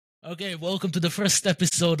Okay, welcome to the first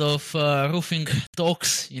episode of Roofing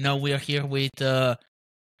Talks. We are here with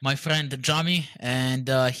my friend Jami, and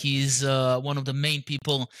he's one of the main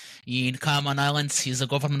people in Cayman Islands. He's a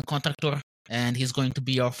government contractor, and he's going to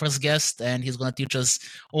be our first guest, and he's going to teach us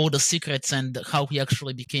all the secrets and how he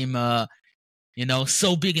actually became,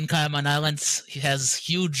 so big in Cayman Islands. He has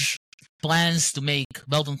huge plans to make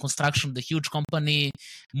Weldon Construction the huge company,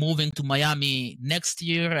 moving to Miami next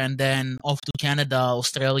year, and then off to Canada,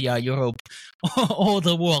 Australia, Europe, all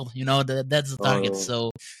the world. That's the target. Oh,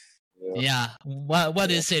 So yeah, yeah, what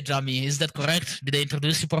do you yeah. say, Jami? Is that correct? Did I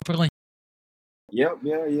introduce you properly? Yep,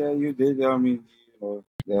 yeah, you did.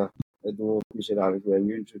 Yeah, I do appreciate Alex. Yeah,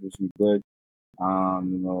 you introduced me good. Um,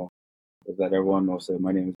 you know, that everyone knows that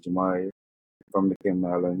my name is Jahmi from the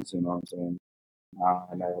Cayman Islands, you know what I'm saying?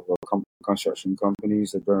 And I have a construction company,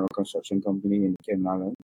 it's a general construction company in the Cayman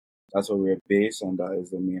Islands. That's where we're based, and that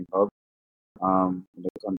is the main hub in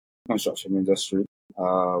the construction industry.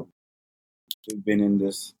 Uh, we've been in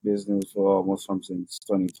this business for almost from since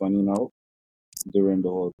 2020 now, during the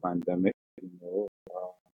whole pandemic, you know.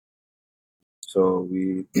 So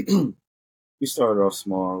we started off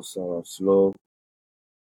small, started off slow.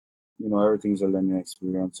 Everything's a learning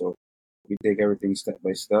experience. So we take everything step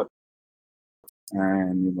by step.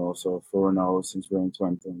 And so for now, since we're in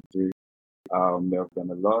 2023, we have done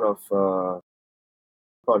a lot of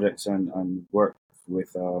projects and work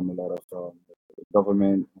with a lot of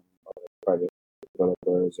government, and other private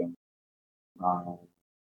developers, and um,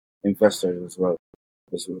 investors as well.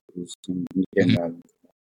 This was in Mhm, Kenya.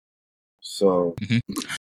 So mhm.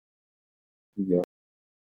 yeah.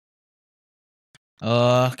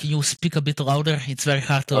 Can you speak a bit louder? It's very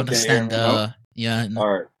hard to Oh, can you hear understand. me now? Yeah, All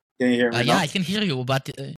right. Can you hear me yeah, now? I can hear you, but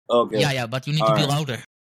Okay. yeah, but you need to All be right. louder.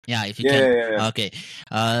 Yeah, if you Yeah, can. yeah, yeah, yeah. Okay.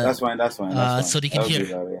 Uh, That's fine. so they can I'll hear. do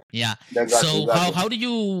that. Yeah. Yeah. Exactly, So exactly.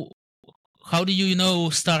 how do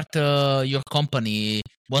you start your company?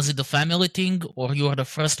 Was it the family thing, or you are the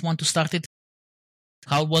first one to start it?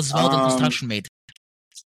 How was Weldon Um, Construction made?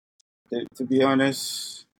 to be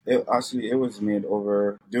honest, it was made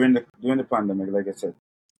over during the pandemic. Like I said,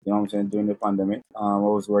 you know what I'm saying. During the pandemic,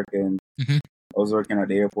 Hmm. I was working at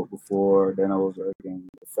the airport before. Then I was working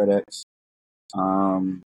at FedEx.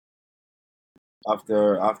 Um,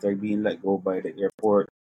 after being let go by the airport,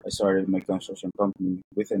 I started my construction company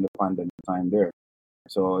within the pandemic time there.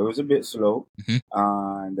 So it was a bit slow. Hmm.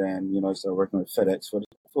 And then, I started working with FedEx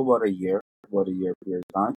for about a year period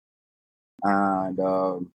of time. And,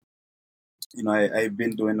 I've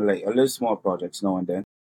been doing like a little small projects now and then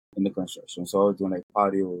in the construction. So I was doing like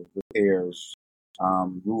patio repairs,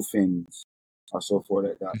 roofings, or so forth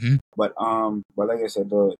like that. Hmm. But like I said,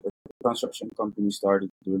 the construction company started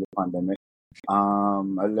during the pandemic.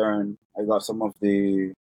 I got some of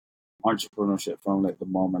the entrepreneurship from like the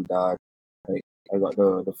mom and dad. Like I got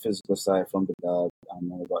the physical side from the dad,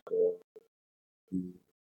 and I got the,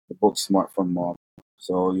 the book smart from mom.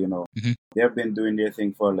 So Hmm. they have been doing their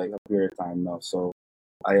thing for like a period of time now. So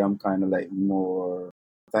I am kind of like more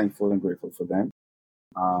thankful and grateful for them.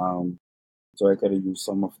 Um, so I could have used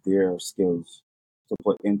some of their skills to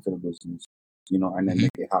put into the business, and then Hmm.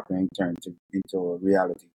 make it happen and turn into a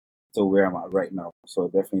reality to where I'm at right now. So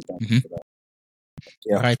definitely thankful Hmm. for that.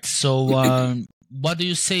 All Yeah. right. So, what do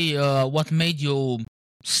you say? What made you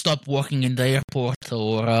stop working in the airport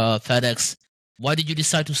or FedEx? Why did you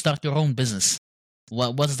decide to start your own business?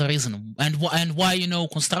 What's the reason? And why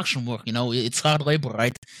construction work? It's hard labor,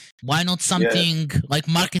 right? Why not Yeah. something like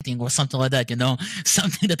marketing or something like that?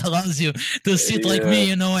 Something that allows you to sit like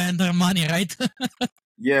me, Yeah. and earn money, right?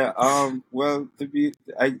 Yeah. Well, to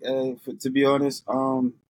be honest,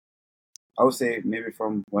 I would say maybe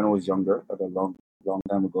from when I was younger, like a long, long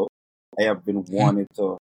time ago, I have been Mhm, wanting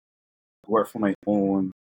to work for my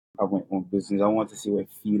own, have my own business. I want to see what it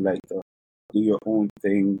feel like to do your own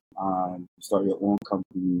thing, start your own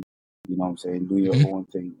company. You know what I'm saying? Do your mhm, own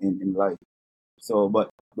thing in life. So, but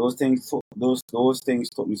those things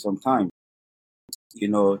took me some time,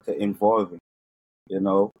 to involve in. You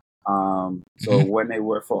know, so mhm, when I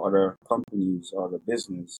work for other companies or the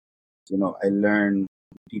business, I learn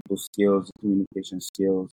people skills, the communication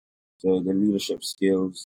skills, the leadership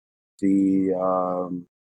skills, the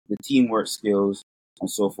teamwork skills, and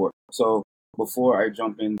so forth. So before I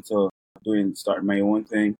jump into start my own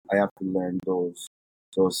thing, I have to learn those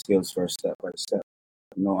skills first, step by step.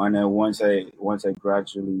 And then once I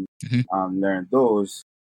gradually mhm, learn those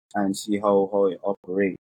and see how I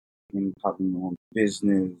operate in having your own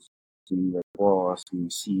business, being your boss, being a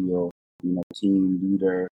CEO, being a team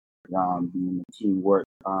leader, being a teamwork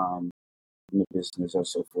in the business, or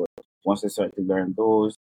so forth. Once I start to learn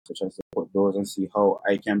those, I try to put those and see how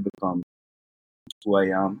I can become who I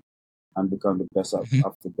am and become the best Mhm.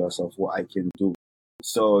 of the best of what I can do.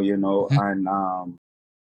 So, you know, Mhm.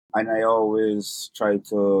 and I always try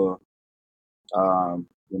to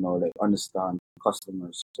you know, like understand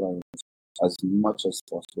customers, clients as much as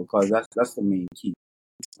possible because that's the main key,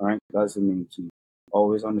 right? That's the main key.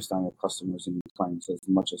 Always understand your customers and your clients as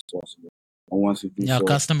much as possible. And once you do Yeah, so,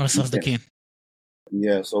 customers you are the can key.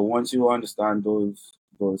 yeah. So once you understand those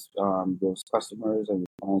customers and your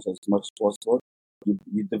clients as much as possible,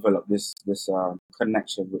 you develop this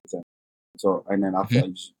connection with them. So and then Mhm. after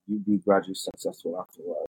you be gradually successful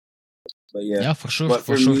afterwards. But yeah, Yeah, for sure, but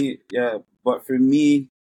for for sure. me, yeah, but for me,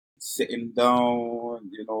 sitting down,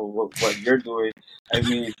 you know what you're doing. I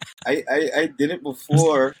mean, I did it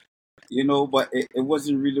before, you know, but it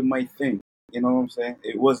wasn't really my thing. You know what I'm saying?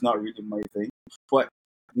 It was not really my thing. But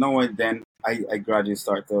now and then, I gradually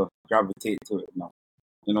start to gravitate to it now.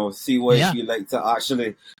 You know, see what it Yeah. be like to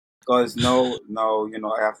actually. Because now, you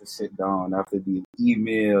know, I have to sit down, I have to do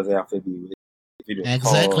emails, I have to do video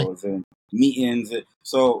Exactly. calls and meetings.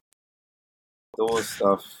 So those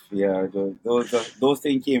stuff, yeah, those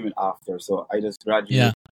things came in after. So I just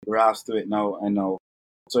Yeah. gradually grasped to it now. I know.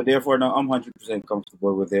 So therefore, now I'm 100%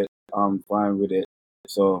 comfortable with it. I'm fine with it.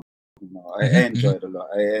 So you know, I Mhm. Mhm. enjoy it a lot.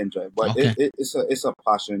 I enjoy it, but Okay. it's a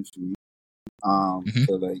passion for me. Mhm.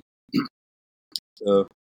 To like to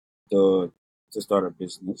to to start a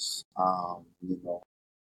business.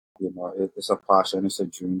 It's a passion, it's a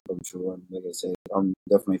dream come true, and like I said, I'm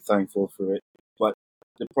definitely thankful for it. But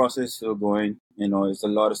the process is still going. You know, it's a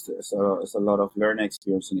lot of learning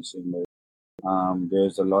experience in the same way.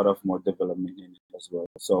 There's a lot of more development in it as well.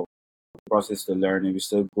 So the process to learning, we're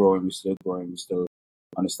still growing, we're still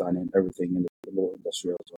understanding everything in the little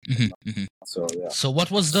industrial Mhm. zone. Mhm. So yeah, So,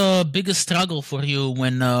 what was the biggest struggle for you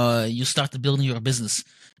when you started building your business?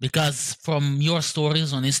 Because from your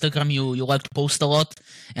stories on Instagram, you like to post a lot,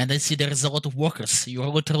 and I see there is a lot of workers. You're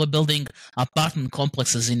literally building apartment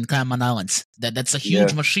complexes in Cayman Islands. That's a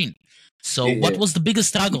huge yeah, machine. So, yeah, what yeah. was the biggest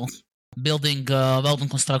struggle building Weldon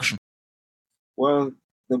Construction? Well,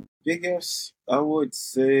 the biggest, I would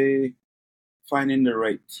say, finding the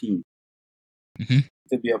right team Hmm.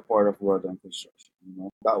 to be a part of Weldon Construction.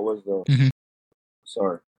 You know, Hmm.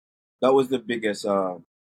 sorry, that was the biggest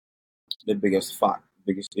fact,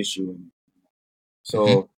 biggest issue.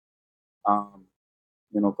 Hmm. So, um,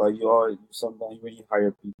 you know, cause you are sometimes when you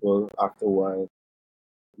hire people after a while,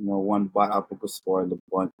 you know, one bad apple could spoil the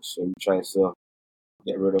bunch. So you try to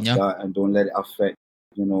get rid of Yeah. that and don't let it affect,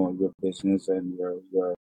 you know, your business and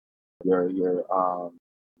your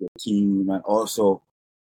team, and also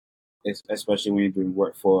especially when you're doing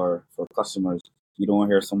work for customers, you don't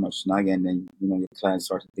hear so much nagging, and then you know your clients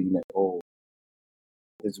start to think like, oh,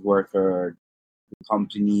 his worker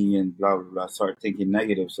company and blah blah blah, start thinking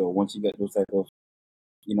negative. So once you get those type of,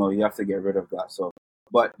 you know, you have to get rid of that. So,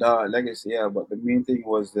 but like I said, yeah, but the main thing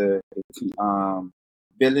was the team,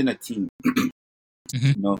 building a team.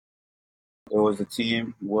 Hmm. You know, it was the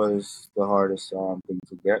team was the hardest thing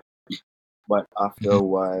to get, but after Hmm. a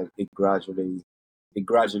while, it gradually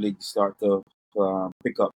start to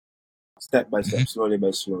pick up step by Hmm. step, slowly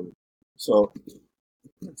by slowly. So,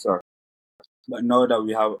 sorry, but now that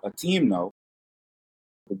we have a team now,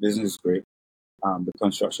 the business is great. The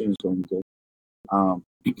construction is going good. Um,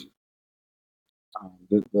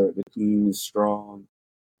 the team is strong.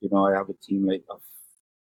 You know, I have a team like of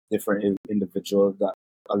different individuals that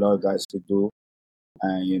a lot of guys could do,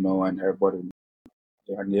 and you know, and everybody,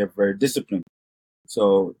 and they're very disciplined.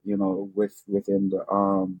 So you know, within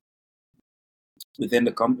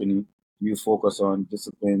the company, we focus on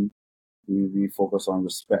discipline. We focus on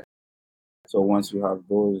respect. So once we have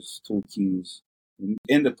those two keys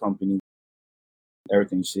in the company,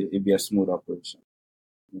 everything should it be a smooth operation.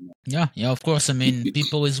 You know? Yeah, yeah, of course. I mean,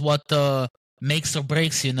 people is what makes or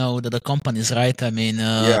breaks, the companies, right? I mean,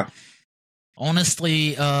 Yeah,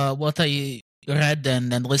 honestly, what I read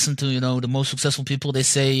and listened to, the most successful people, they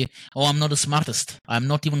say, "Oh, I'm not the smartest. I'm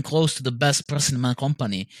not even close to the best person in my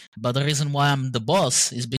company. But the reason why I'm the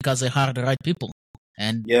boss is because I hired the right people,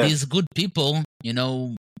 and yeah, these good people,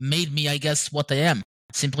 made me, I guess, what I am,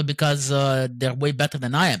 simply because they're way better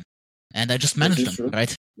than I am, and I just which manage is them, true,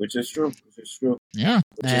 right?" which is true, which is true, Yeah,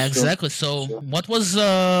 which is true, exactly. which is So, true. what was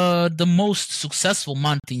the most successful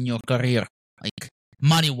month in your career, like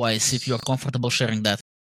money wise, if you're comfortable sharing that?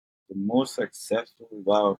 The most successful,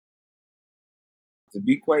 wow. To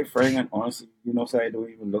be quite frank and honest, you know, so I don't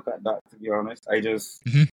even look at that. To be honest,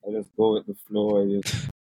 Hmm. I just go with the flow.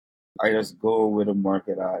 I just go with the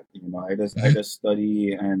market at. You know, I Hmm. just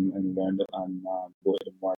study and learn and go with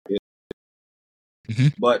the market.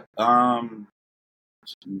 But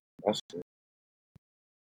that's it.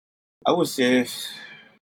 I would say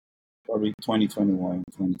probably 2021,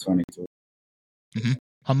 2022.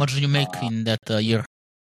 How much do you make in that year?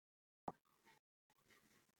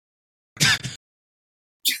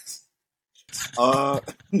 Uh,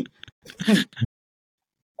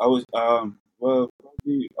 I was well,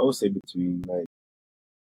 probably I would say between like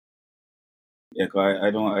yeah, 'cause I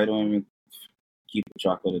don't even keep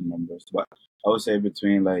track of the numbers, but I would say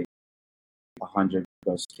between like 100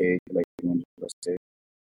 plus K to like 200 plus K,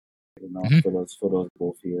 for those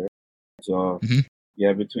both years. So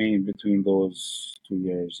yeah, between those 2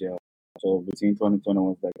 years, yeah. So between 2021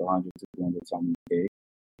 was like 100 to 200 something K,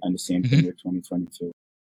 and the same thing with 2022.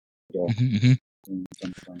 Yeah.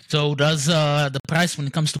 So does the price when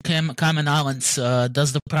it comes to Cayman Islands,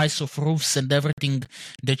 does the price of roofs and everything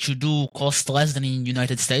that you do cost less than in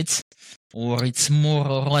United States, or it's more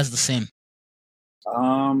or less the same?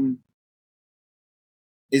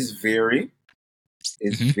 It's very.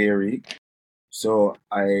 It's very. So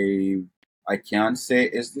I can't say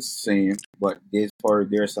it's the same, but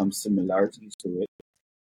there's some similarities to it.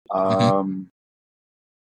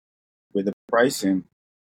 With the pricing.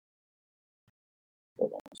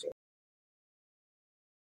 Hold on a second.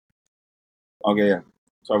 Okay, yeah.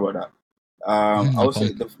 Sorry about that. I No would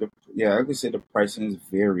say problem. I could say the pricing is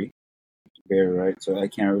very right. So I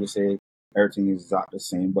can't really say everything is exactly the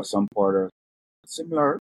same, but some part are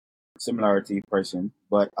similarity pricing.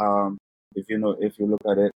 But if you look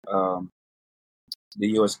at it, the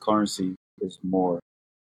U.S. currency is more.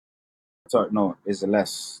 Sorry, no, is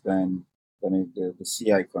less than the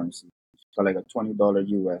CI currency. So like a $20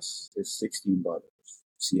 US is $16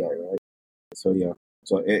 CI, right? So yeah,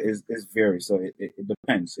 so it's very. So it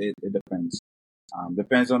depends. It depends.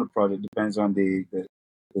 Depends on the product. Depends on the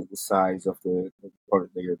size of the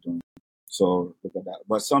product that you're doing. So look at that.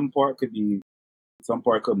 But some part could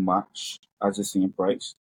match as the same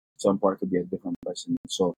price. Some part could be a different price.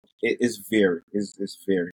 So it is very. It's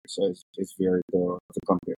very. So it's very to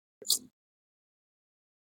compare.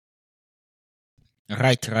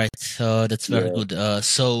 Right. That's very Yeah. good.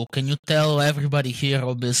 So can you tell everybody here,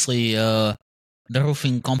 obviously, the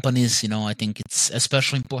roofing companies, I think it's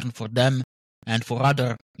especially important for them and for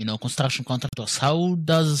other, construction contractors. How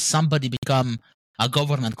does somebody become a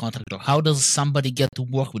government contractor? How does somebody get to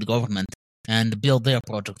work with government and build their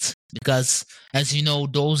projects? Because, as you know,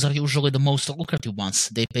 those are usually the most lucrative ones.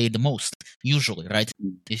 They pay the most, usually, right?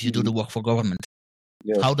 If you do Mm-hmm. the work for government.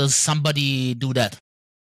 Yeah. How does somebody do that?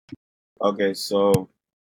 Okay. So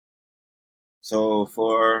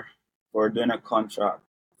for doing a contract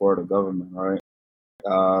for the government, right?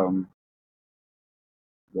 Um,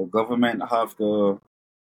 the government have to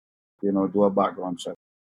do a background check,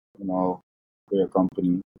 for your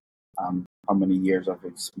company, how many years of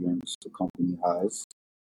experience the company has,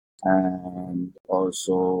 and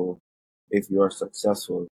also if you are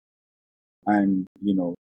successful, and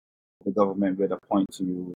the government will appoint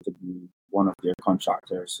you to be one of their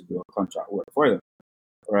contractors to do a contract work for them,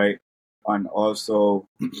 right? And also,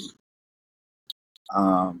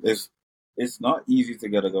 it's not easy to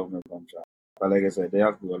get a government contract, but like I said, they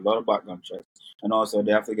have to do a lot of background checks, and also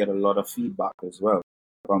they have to get a lot of feedback as well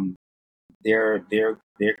from their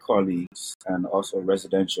colleagues and also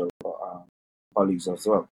residential colleagues as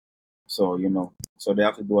well. So so they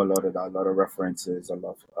have to do a lot of that, a lot of references,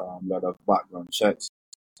 lot of background checks,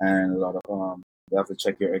 and a lot of they have to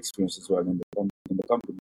check your experience as well in the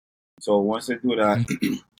company. So once they do that,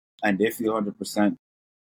 and they feel 100%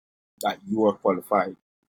 that you are qualified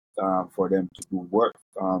for them to do work,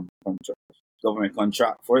 government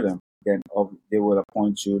contract for them, then they will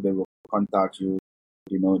appoint you, they will contact you,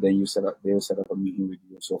 then they will set up a meeting with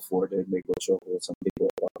you and so forth, and they go show you some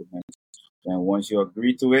paperwork documents. And once you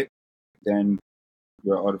agree to it, then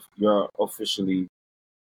you're officially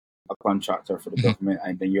a contractor for the government,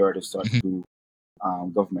 and then you already start to do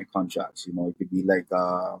government contracts. It could be like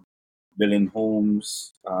building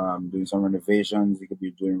homes, doing some renovations. You could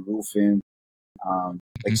be doing roofing,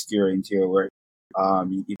 exterior, interior work.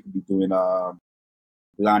 You could be doing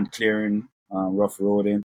land clearing, rough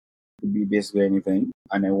roading. It could be basically anything.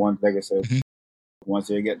 And then like I said, once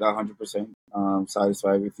you get that 100%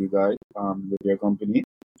 satisfied with you guys, with your company,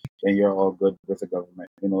 then you're all good with the government.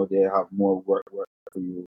 They have more work for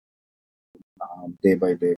you day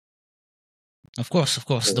by day. Of course.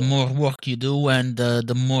 The Yeah. more work you do and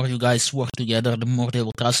the more you guys work together, the more they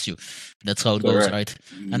will trust you. That's how it goes, Correct. right?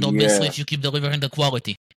 And obviously, Yeah. if you keep delivering the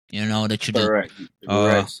quality, that you do. Correct.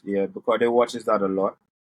 Right. Yeah. Because they watches that a lot.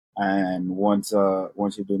 And once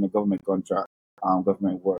you're doing a government contract,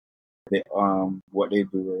 government work, they what they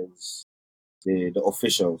do is the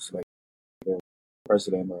officials, like the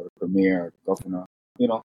president or the premier, or the governor,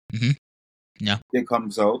 Mm-hmm. Yeah. it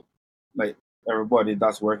comes out, like everybody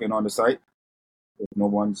that's working on the site, if no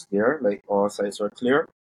one's there, like all sites are clear,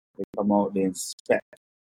 they come out, they inspect,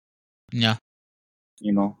 Yeah.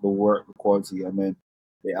 the work, the quality, and then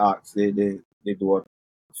they ask, they do a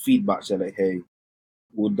feedback, so like, hey,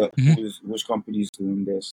 Mm-hmm. which company is doing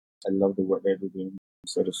this? I love the work they're doing,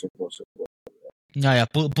 instead of support. Yeah.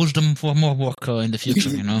 Push them for more work in the future.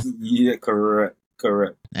 Yeah, correct. So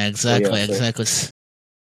yeah, Exactly. so Exactly. yeah,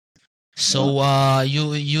 So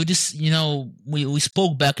you just we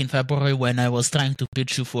spoke back in February when I was trying to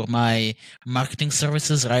pitch you for my marketing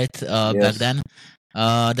services, right? Back yes. then,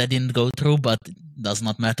 that didn't go through, but does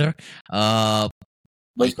not matter. But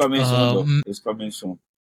it's Like coming soon, though. It's coming soon.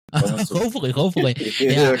 Coming soon. hopefully,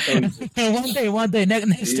 yeah. Yeah, coming soon. one day,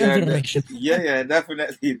 next year generation. Yeah,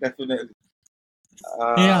 definitely.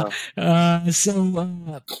 Yeah. Uh, So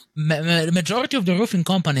the majority of the roofing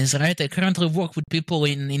companies, right? I currently work with people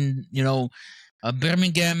in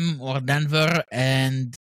Birmingham or Denver,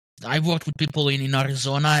 and I worked with people in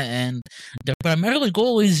Arizona, and their primary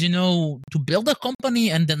goal is, to build a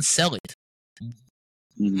company and then sell it.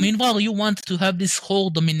 mhm. Meanwhile, you want to have this whole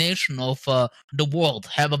domination of the world,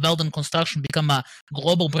 have a Weldon Construction become a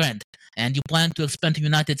global brand, and you plan to expand to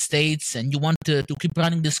United States, and you want to keep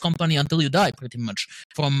running this company until you die, pretty much.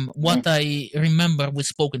 From what Yeah, I remember, we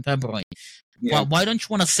spoke in February. yeah. Why don't you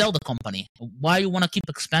want to sell the company? Why you want to keep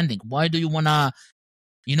expanding? Why do you want to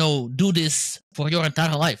do this for your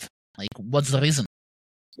entire life? Like, what's the reason?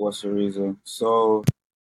 What's the reason? So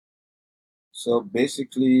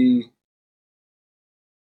basically,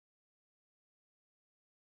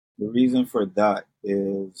 the reason for that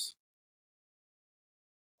is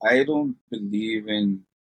I don't believe in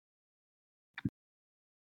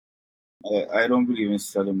I don't believe in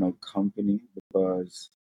selling my company, because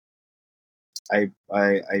I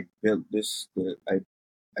built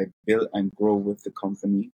I built and grow with the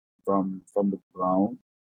company from the ground,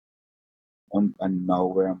 and now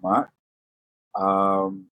where I'm at.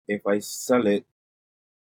 If I sell it,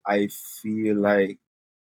 I feel like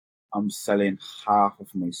I'm selling half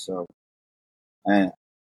of myself, and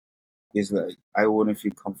it's like I wouldn't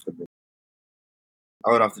feel comfortable.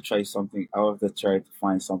 I would have to try something. I would have to try to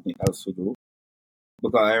find something else to do,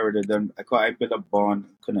 because I already done. I built a bond,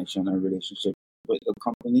 connection, and relationship with the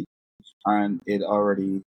company, and it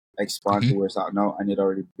already expanded Hmm. to where it's at now, and it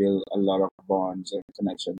already built a lot of bonds and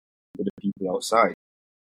connection with the people outside.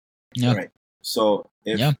 Yeah, Right. So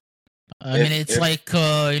yeah. I mean, it's if like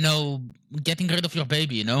getting rid of your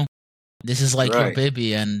baby. This is like your right,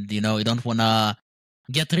 baby, and you don't wanna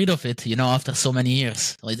get rid of it. After so many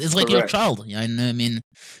years, it's like your correct. child. Yeah, I mean,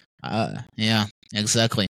 yeah,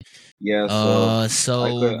 exactly. Yeah. So So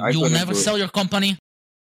I you'll couldn't never do it. sell your company.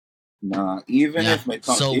 Nah. Yeah.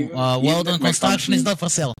 So Even Weldon if my Construction is company, not for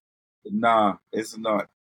sale. nah, it's not.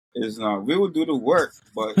 It's not. We will do the work,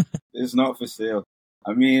 but it's not for sale.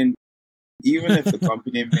 I mean, even if the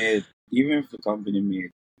company made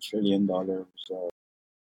 $1 trillion or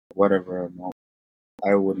whatever amount,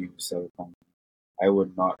 I wouldn't even sell the company. I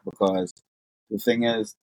would not, because the thing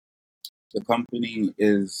is, the company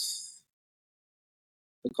is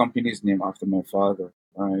the company is named after my father,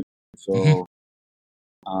 right? Hmm. So,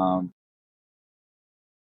 um,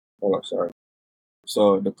 oh, sorry.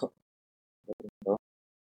 So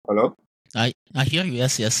hello. I hear you.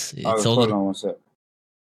 Yes, yes. It's all Hold good. on one sec.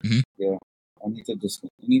 Hmm. Yeah, I need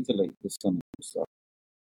to like disconnect this stuff.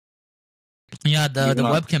 Yeah, the Even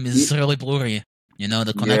on, webcam is e- really blurry.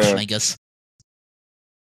 The connection, yeah, I guess.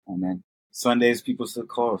 and then Sundays people still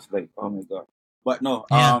call us, like, oh my god. But no,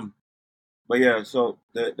 Yeah. but yeah. So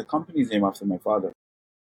the company's named after my father,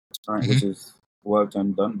 right? Hmm. Which is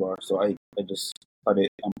Weldon Dunbar. So I just cut it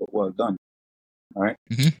and put well done, right?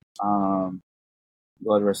 Hmm. Um,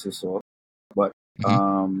 God rest his soul. But Hmm.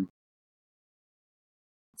 um,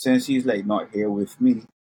 since he's like not here with me,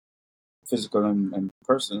 physical and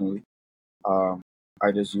personally, um, I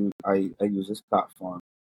use this platform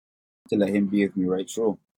to let him be with me right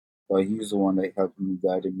through. But he's the one that helping me,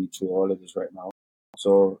 guiding me through all of this right now.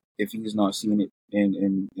 So if he's not seeing it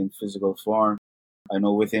in physical form, I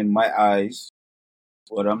know within my eyes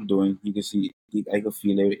what I'm doing. He can see, I can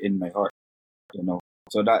feel it in my heart. You know,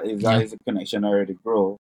 so that Yeah. is a connection I already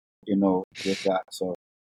grow. With that. So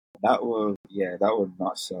that will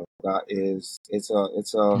not sell. That is, it's a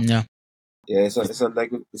Yeah. yeah,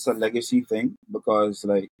 it's a legacy thing, because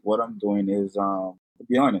like what I'm doing is, to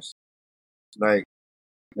be honest, like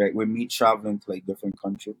with me traveling to like different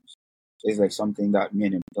countries, is like something that me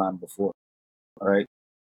and him planned before. All right.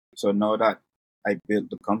 So now that I built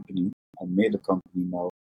the company, I made the company now,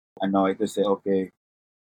 and now I could say, okay,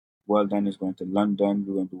 Weldon is going to London.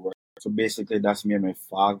 We're going to work. So basically, that's me and my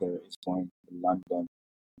father is going to London.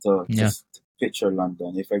 So Yeah. just picture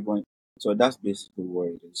London. If I go, so that's basically where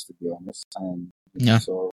it is, to be honest. And Yeah.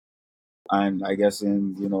 so, and I guess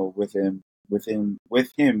with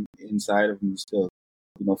him inside of me still,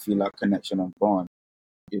 feel that connection and bond.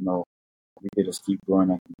 We could just keep growing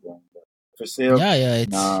and keep growing. But for sale, Yeah.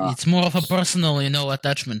 nah. It's more of a personal,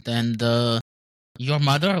 attachment. And your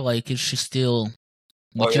mother, like, is she still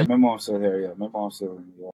Oh with yeah, you? my mom's still here. Yeah, my mom's still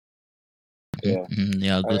here. Yeah.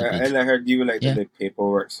 Yeah, good, I good. let her do like Yeah. the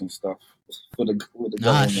paperwork and stuff with the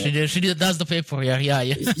Ah, government. she does the paper. Yeah, yeah.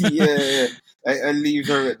 Yeah. I leave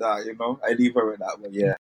her with that, I leave her with that. But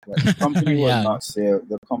yeah, but the company will Yeah. not sell.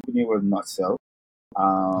 The company will not sell.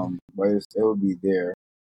 But it will be there.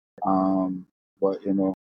 But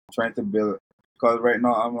trying to build, because right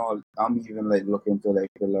now I'm even like looking to like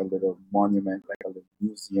build a little monument, like a little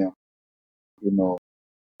museum, you know,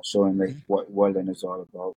 showing like what Weldon is all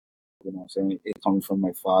about. Saying it comes from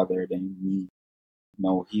my father, then me.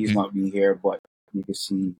 He's not being here, but you can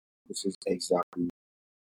see this is exactly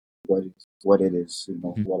what it is.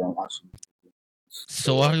 What I'm actually doing. So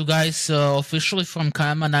So are you guys officially from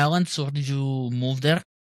Cayman Islands, or did you move there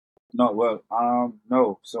no, well,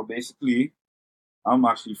 no. So basically,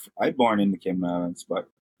 I born in the Cayman Islands, but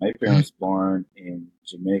my parents born in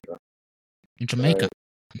Jamaica. in Right? Jamaica?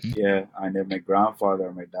 Mhm. Yeah, and then my grandfather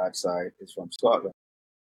on my dad's side is from Scotland.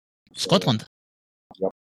 So Scotland.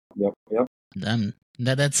 yep, yep, yep, Damn,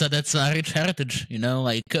 that's a rich heritage.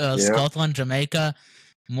 Like yeah, Scotland, Jamaica,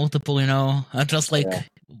 multiple. Just yeah, like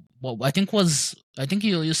well, I think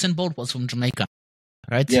you Usain Bolt was from Jamaica,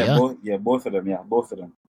 right? yeah. Yeah, Both of them. Yeah, both of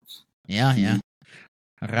them. yeah. Mhm.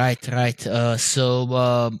 Right.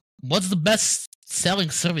 So, what's the best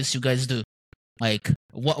selling service you guys do? Like,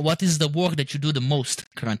 what is the work that you do the most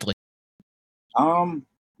currently?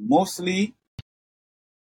 Mostly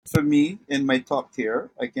for me in my top tier,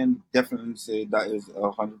 I can definitely say that is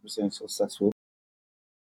 100% successful.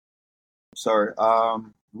 Sorry,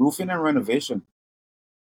 roofing and renovation.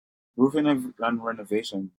 And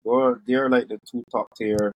renovation. They're like the two top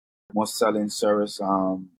tier most selling service,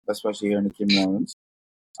 especially here in the Cayman Islands.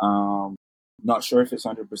 Um, Not sure if it's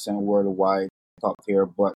 100% worldwide top tier,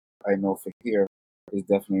 but I know for here it's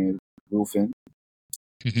definitely roofing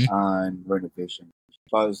Hmm. and renovation.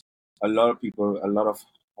 Because a lot of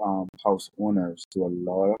house owners do a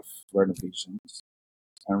lot of renovations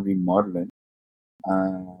and remodeling.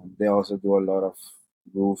 And they also do a lot of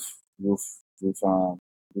roof, roof, roof,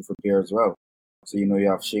 roof repair as well. So you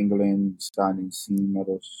have shingling, standing seam,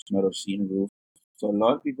 metal sheet roof. So a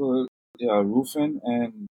lot of people, yeah, roofing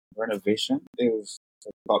and renovation is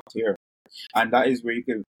the top tier, and that is where you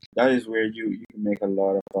can make a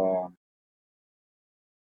lot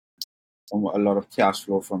of cash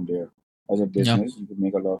flow from there. As a Yeah, business, you can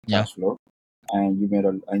make a lot of yeah, cash flow, and you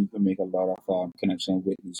can make a lot of connection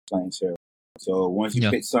with these clients here. So once you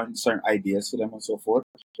yeah. pitch certain ideas to them and so forth,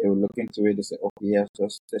 they will look into it. They say, okay, yeah,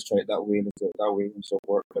 let's try it that way, let's do it that way, and so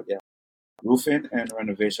forth. But yeah, roofing and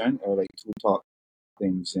renovation are like two top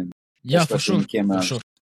things, and Yeah, for especially in sure, the Cayman for Islands. sure.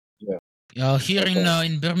 Yeah, Here but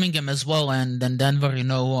in Birmingham as well, and in Denver,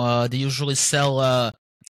 they usually sell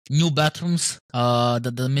new bathrooms.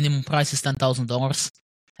 The minimum price is $10,000,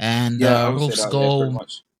 and yeah, I would say that. Yeah, pretty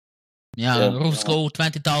much. Yeah, roofs pretty go much.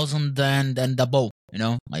 20,000 and above.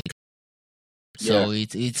 Like Yeah, so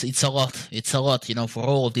it's a lot. It's a lot. For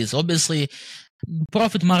all of this. Obviously,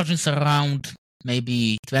 profit margins are around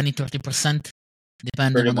maybe 20-30%,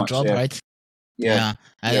 depending pretty on the much. job, Yeah, right? yeah,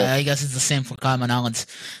 Yeah, yeah, I guess it's the same for Cayman Islands.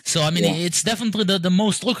 So I mean, yeah. it's definitely the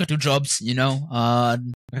most lucrative jobs,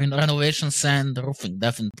 renovations and roofing,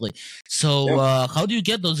 definitely. So Yep. how do you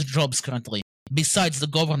get those jobs currently? Besides the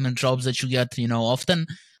government jobs that you get, often,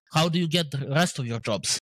 how do you get the rest of your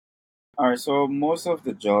jobs? All right. So most of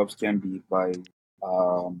the jobs can be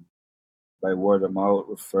um, by word of mouth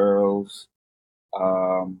referrals.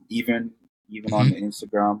 Even on Hmm. the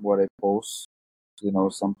Instagram, what I post,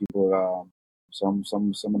 some people, some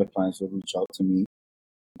of the clients will reach out to me,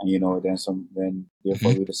 and then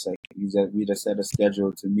therefore Hmm. we just set a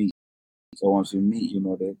schedule to meet. So once we meet,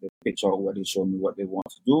 they pitch out what they show me what they want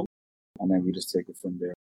to do, and then we just take it from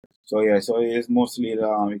there. So yeah, so it's mostly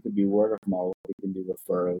it could be word of mouth, it can be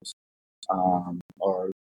referrals,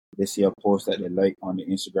 or they see a post that they like on the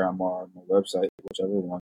Instagram or on the website, whichever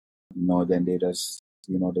one, then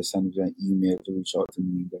they send me an email to reach out to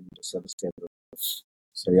me, then we just set a schedule.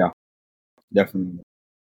 So yeah, definitely.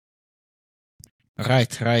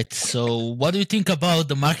 Right. So what do you think about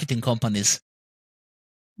the marketing companies?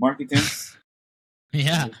 Marketing,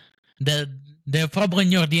 Yeah, they're probably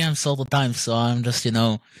in your DMs all the time. So I'm just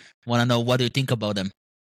want to know what do you think about them.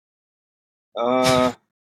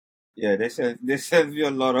 Yeah, they send me a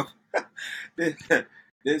lot of they,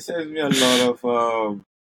 they send me a lot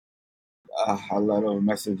of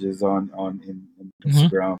messages in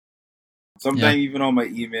Instagram. Sometimes Yeah. even on my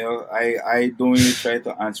email, I don't even try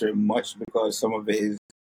to answer it much because some of it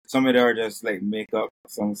are just like makeup.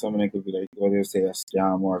 Some of them could be like what they say a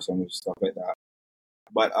scam or some stuff like that.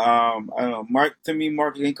 But I don't know.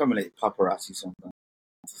 Marketing come like paparazzi sometimes.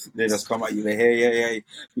 They just come at you like, hey,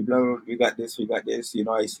 we got this, we got this.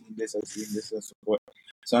 I seen this, and so forth.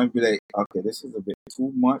 So I'd be like, okay, this is a bit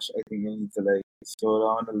too much. I think I need to like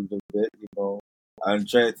slow down a little bit, and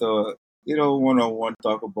try to, one on one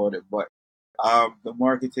talk about it. But the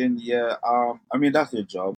marketing, yeah, I mean that's their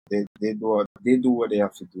job. They do what they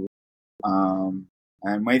have to do. And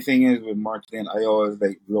my thing is with marketing, I always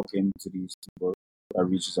like look into these people that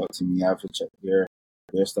reaches out to me. I have to check their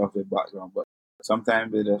stuff, their background, but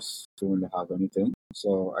sometimes they just don't really have anything.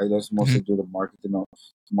 So I just Mm-hmm. mostly do the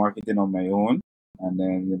marketing on my own, and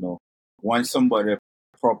then once somebody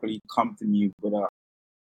properly come to me with a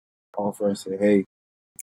offer and say, hey,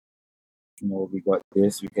 we got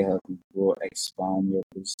this, we can help you grow, expand your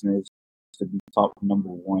business to be top number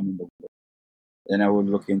one in the world. Then I would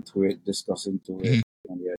look into it, discuss into it,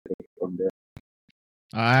 and yeah, take it from there.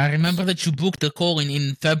 I remember that you booked the call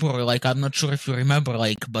in February. Like, I'm not sure if you remember,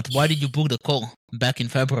 like, but why did you book the call back in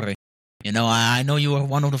February? I know you were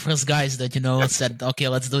one of the first guys that, said, okay,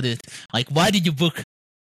 let's do this. Like, why did you book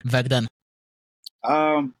back then?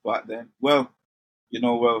 But then,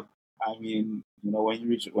 I mean, when you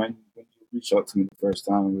reach out to me the first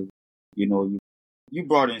time, you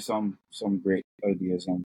brought in some great ideas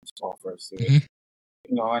and offers to it,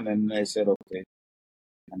 and then I said okay,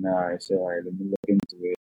 and I said all right, let me look into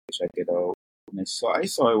it, check it out, and I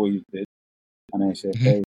saw what you did, and I said,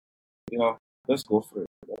 hey, let's go for it,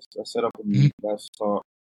 let's set up a meeting, let's talk,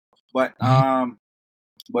 but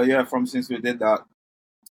yeah, from since we did that,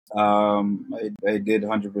 I did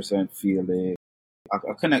 100% feel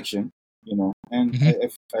a connection, and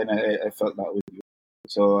I felt that with you.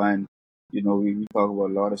 So, and we talk about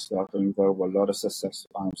a lot of stuff, and we talk about a lot of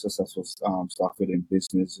successful stuff within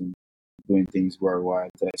business and doing things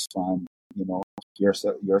worldwide to expand,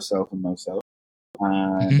 yourself and myself.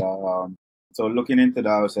 And so, looking into that,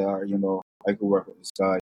 I was like, I could work with this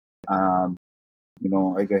guy. Um,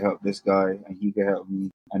 I could help this guy, and he could help me,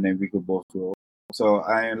 and then we could both grow. So,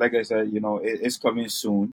 like I said, it's coming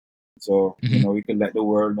soon. So, we can let the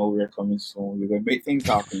world know we're coming soon. We're gonna make things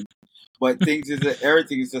happen. But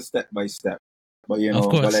everything is just step by step. But Of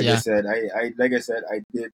but course, like I yeah. said, I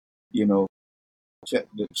did, check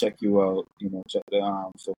you out, check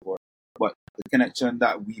the so forth. But the connection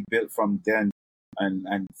that we built from then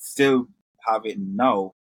and still have it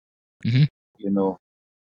now, you know,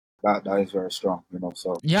 that is very strong,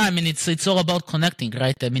 so Yeah, I mean it's all about connecting,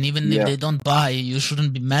 right? I mean, even if yeah. they don't buy, you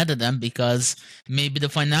shouldn't be mad at them because maybe the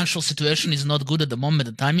financial situation is not good at the moment,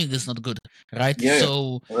 the timing is not good, right? Yeah,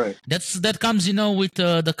 So right. that comes, with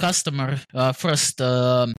the customer first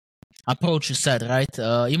approach you said, right?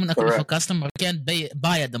 Even if a Correct. customer can't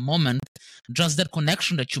buy at the moment, just that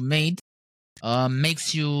connection that you made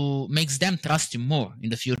makes them trust you more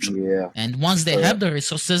in the future. Yeah, And once they have correct. the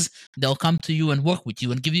resources, they'll come to you and work with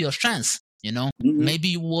you and give you a chance. Mm-hmm. Maybe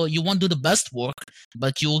you won't do the best work,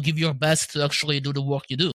 but you will give your best to actually do the work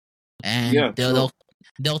you do, and Yeah, true.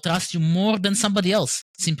 they'll trust you more than somebody else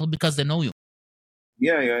simply because they know you.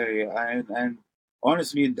 Yeah. And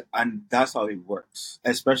honestly, and that's how it works.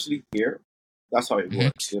 Especially here, that's how it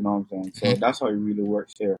works. You know what I'm saying? So that's how it really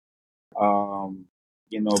works here. Um,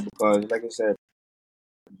 because like I said,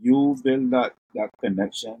 you build that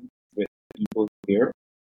connection with people here,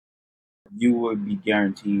 you will be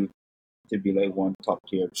guaranteed to be like one top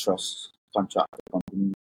tier trust contractor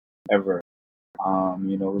company ever.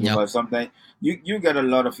 Yeah, Because sometimes you get a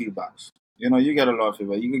lot of feedbacks. You get a lot of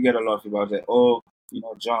feedback. You can get a lot of feedback that, oh,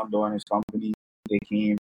 John Doe and his company, they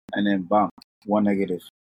came and then bam, one negative.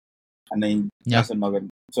 And then yeah, that's another.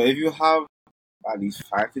 So if you have at least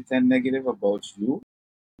 5 to 10 negative about you,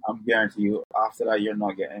 I'm guarantee you after that you're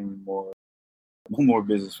not getting no more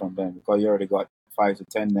business from them because you already got 5 to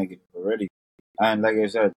 10 negative already. And like I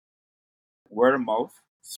said, word of mouth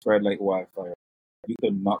spread like wildfire. You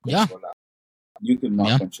could not yeah, control that. You could not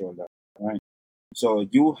yeah. control that. Right? So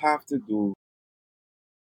you have to do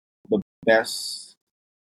the best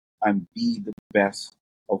and be the best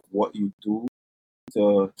of what you do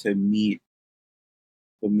to meet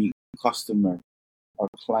customer or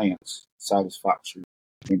clients satisfaction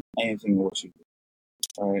in anything what you do.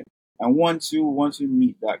 All right. And once you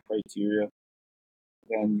meet that criteria,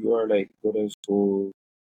 then you are like good as gold.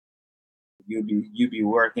 You be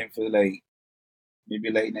working for like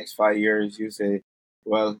maybe like next 5 years. You say,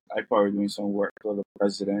 well, I probably doing some work for the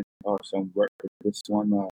president or some work for this one,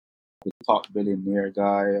 the top billionaire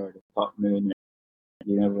guy or the top millionaire.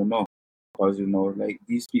 You never know, because like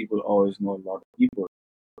these people always know a lot of people,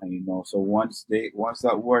 and so once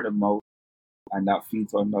that word of mouth and that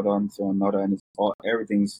feeds on to another, and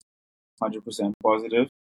everything's 100% positive,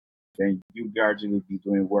 then you gradually be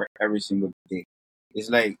doing work every single day. It's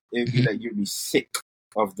like it'd be Mhm. like you'd be sick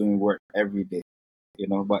of doing work every day,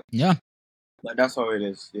 but Yeah. that's how it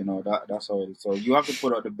is, that's how it is. So you have to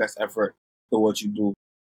put out the best effort to what you do.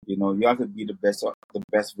 You have to be the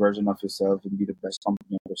best version of yourself and be the best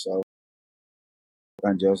company of yourself,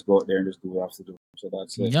 and just go out there and just do what you have to do. So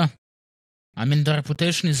that's it. Yeah. I mean, the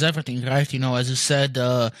reputation is everything, right? As you said,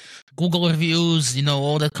 Google reviews,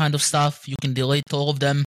 all that kind of stuff. You can delete all of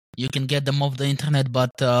them. You can get them off the internet,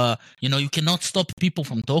 but, you cannot stop people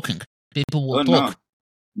from talking. People will Oh talk, no,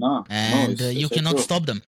 no, no, and it's you so cannot true. stop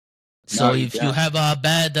them. No, So you if you can't. have a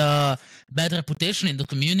bad reputation in the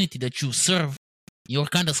community that you serve, you're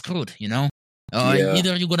kind of screwed. Yeah,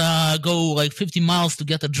 Either you're gonna go like 50 miles to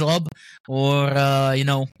get a job, or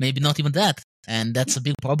maybe not even that, and that's a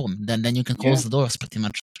big problem. Then you can yeah, close the doors pretty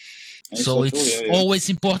much. it's so So true. it's Yeah, yeah, always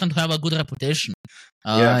important to have a good reputation,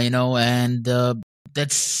 yeah. and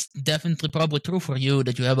that's definitely probably true for you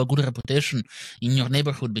that you have a good reputation in your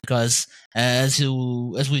neighborhood because as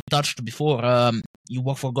we touched before, you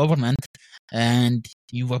work for government and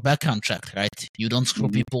you were background checked, right? You don't screw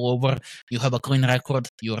Hmm. people over. You have a clean record.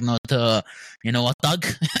 You're not, a thug.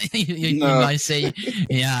 you No, might say,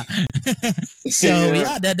 yeah. So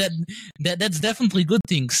yeah. yeah, that's definitely a good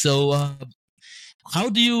thing. So how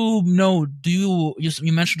do you know? You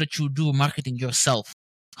mentioned that you do marketing yourself?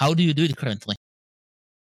 How do you do it currently?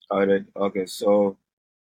 All right. Okay. So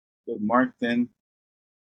with marketing,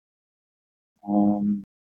 um,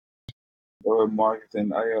 with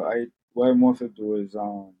marketing, I what I mostly do is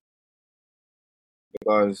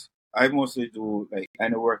because I mostly do like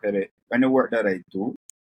any work that I do,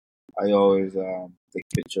 I always take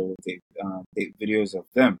pictures, take videos of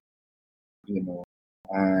them, you know,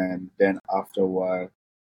 and then after a while,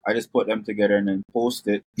 I just put them together and then post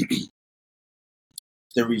it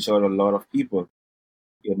to reach out a lot of people,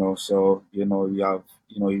 So you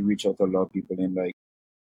reach out to a lot of people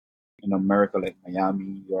in America, like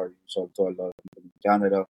Miami, or you reach out to a lot of people in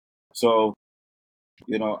Canada. So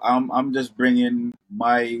I'm just bringing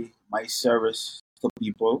my service to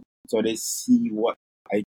people so they see what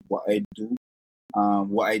I do,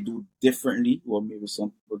 what I do differently, what maybe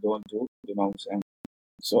some people don't do. You know what I'm saying?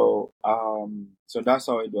 So that's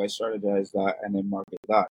how I do. I strategize that and then market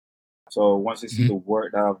that. So once they see Mhm. the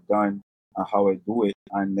work that I've done and how I do it,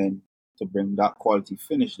 and then to bring that quality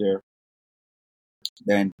finish there,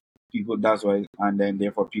 then people that's why and then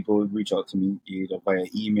therefore people will reach out to me either via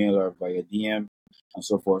email or via DM and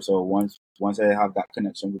so forth. So once I have that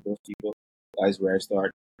connection with those people, that's where I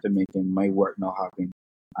start to making my work now happen.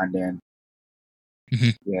 And then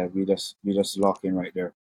Mhm. yeah, we just lock in right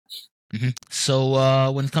there. Mhm.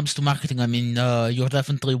 So when it comes to marketing, I mean, you're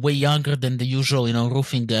definitely way younger than the usual,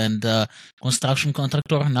 roofing and construction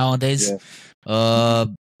contractor nowadays. Yeah. Uh,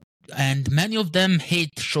 and many of them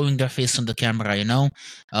hate showing their face on the camera.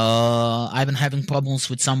 I've been having problems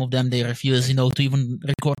with some of them. They refuse, to even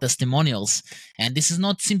record testimonials, and this is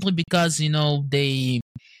not simply because they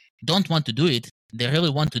don't want to do it. They really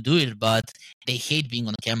want to do it, but they hate being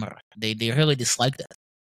on camera. They really dislike that.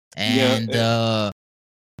 Yeah, And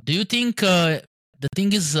do you think the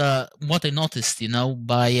thing is what I noticed,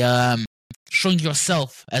 by showing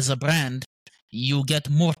yourself as a brand, you get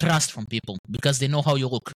more trust from people because they know how you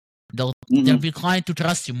look. They'll hmm be inclined to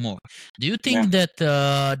trust you more. Do you yeah. think that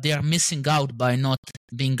they are missing out by not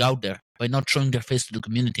being out there, by not showing their face to the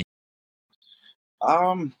community?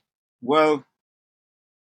 Well,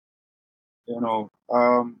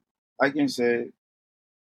 I can say,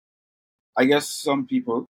 I guess some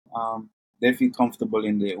people they feel comfortable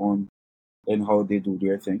in how they do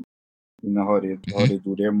their thing, how Hmm. they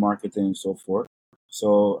do their marketing and so forth.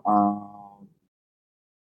 So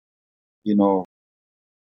you know,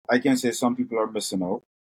 I can say some people are missing out.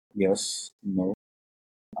 Yes,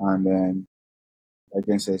 and then I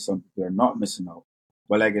can say some people are not missing out.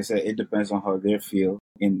 But like I said, it depends on how they feel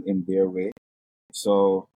in their way.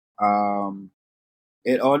 So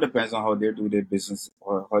it all depends on how they do their business,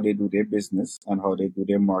 or how they do their business, and how they do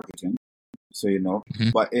their marketing. So Hmm.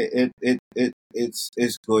 but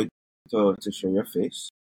it's good to show your face.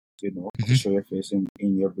 to show your face in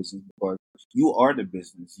your business, because you are the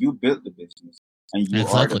business. You built the business, and you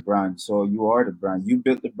are the Exactly. brand. So you are the brand. You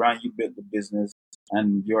built the brand. You built the business,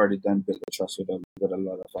 and you already done built the trust with a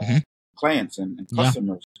lot of Hmm. clients and Yeah.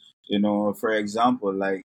 customers. For example,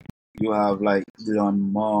 like you have like Elon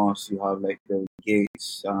Musk, you have like Bill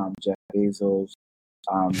Gates, Jeff Bezos,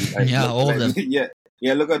 like Yeah, look all of like them.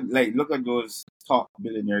 yeah, look at those top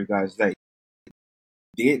billionaire guys. Like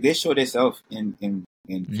they show themselves in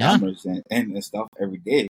Yeah. cameras and stuff every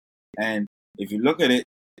day. And if you look at it,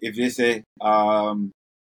 if they say,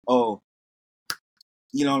 oh,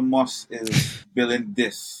 Elon Musk is building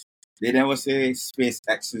this, they never say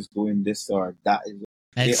SpaceX is doing this or that.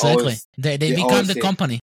 They Exactly. always They they become always the say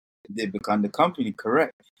company. they become the company,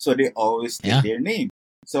 correct? So they always state Yeah. their name.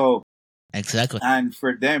 So Exactly. and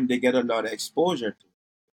for them, they get a lot of exposure.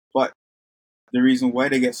 But the reason why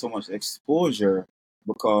they get so much exposure,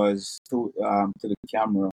 because to the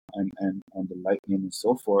camera and the lightning and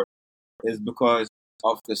so forth, is because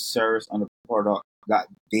of the service and the product that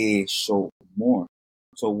they show more.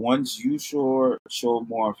 So once you show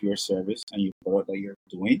more of your service and your product that you're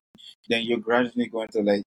doing, then you're gradually going to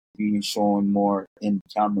like be shown more in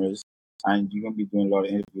cameras, and you're gonna be doing a lot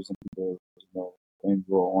of interviews, and people, when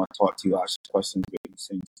you want to talk to you, ask questions, with these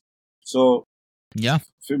things. So Yeah.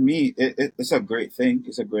 for me, it's a great thing.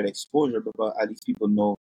 It's a great exposure, because at least people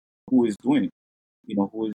know who is doing it.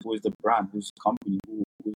 Who is the brand, who's the company,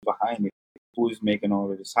 who's behind it, who is making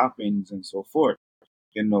all of this happen, and so forth.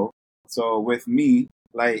 So with me,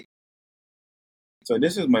 like, so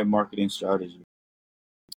this is my marketing strategy,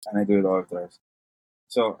 and I do it all the time.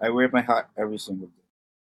 So I wear my hat every single day.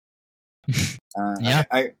 Yeah.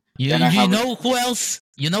 I You then I you have it. know who else?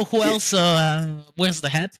 You know who Yeah, else wears the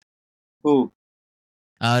hat? who?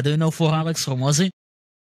 Do you know for Alex Hormozy?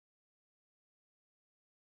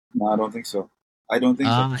 No, I don't think so. I don't think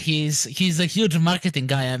so. He's a huge marketing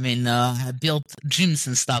guy. I mean, built gyms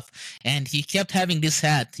and stuff, and he kept having this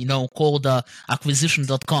hat, called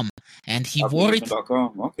acquisition.com, and he wore it.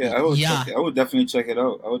 Acquisition.com. Okay, I will check Yeah, it. I would definitely check it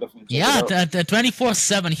out. I would definitely check it yeah, out.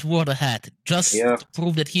 24/7 he wore the hat just Yeah, to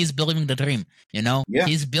prove that he's believing the dream. yeah,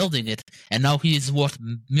 He's building it, and now he's worth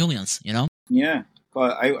millions. yeah.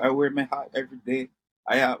 'Cause I wear my hat every day.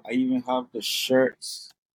 I even have the shirts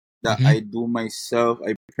that Hmm. I do myself.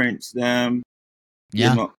 I print them. You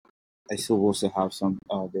Yeah, know, I still also have some.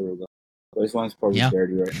 Oh, there we go. But this one's probably yeah,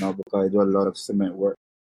 dirty right now because I do a lot of cement work.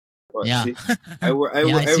 But yeah, see, I wear, I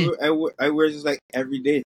yeah. wear, I I see. wear, I wear, I wear this like every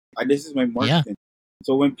day. This is my Yeah, marketing.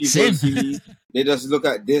 So when people same. see me, they just look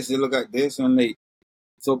at this, they look at this, and like,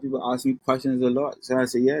 so people ask me questions a lot. So I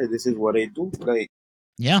say, yeah, this is what I do. Like,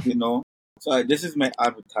 Yeah, you know, so this is my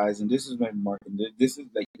advertising. This is my marketing. This is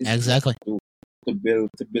what exactly. I do to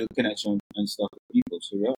build connection and stuff with people.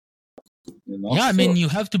 So yeah, Yeah, I mean, So you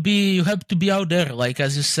have to be out there. Like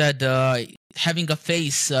as you said, having a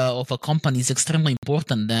face of a company is extremely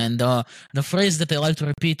important. And the phrase that I like to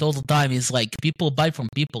repeat all the time is like, people buy from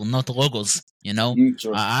people, not logos.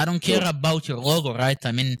 true, I don't true, care about your logo, right?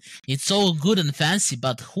 I mean, it's all good and fancy,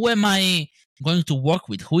 but who am I going to work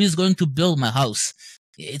with? Who is going to build my house?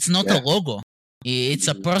 It's not a yeah, logo. It's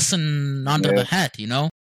a person under the yeah, hat.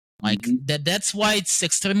 Like hmm that's why it's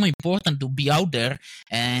extremely important to be out there,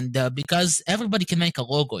 and because everybody can make a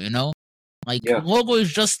logo. Like yeah, logo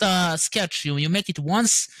is just a sketch. You make it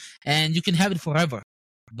once and you can have it forever.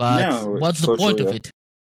 But yeah. what's the So point true, of yeah, it?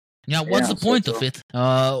 Yeah, what's yeah, the so point of true. it?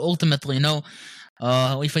 Ultimately,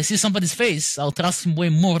 if I see somebody's face, I'll trust him way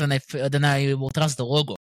more than I will trust the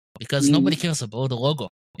logo, because nobody hmm cares about the logo.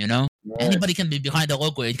 You know, Right, Anybody can be behind the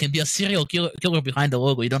logo. It can be a serial killer behind the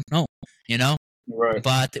logo. You don't know. You know, right.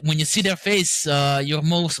 but when you see their face, you're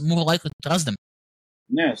more likely to trust them.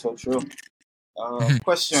 Yeah, so true. Mhm.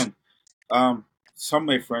 Question. Some of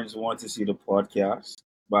my friends want to see the podcast,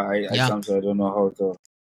 but I Yeah. sometimes I don't know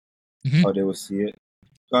Hmm. how they will see it.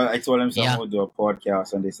 I told them Yeah. someone would do a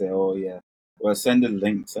podcast, and they say, "Oh yeah, well send the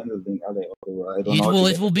link, send the link." I'm like, "Okay, well I don't know It how to will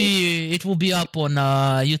it get the will link." be it will be up on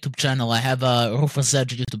YouTube channel. I have a Rufus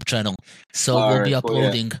Edge YouTube channel, so All we'll be right, cool, yeah,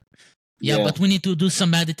 uploading. Yeah, yeah. but we need to do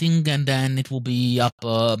some editing, and then it will be up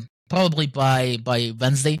probably by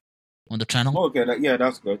Wednesday on the channel. Okay, yeah,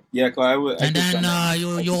 that's good. Yeah, 'cause I And could then send it. I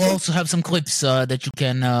you'll could send. also have some clips that you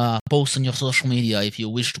can post on your social media if you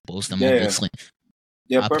wish to post them. Yeah, yeah, Obviously,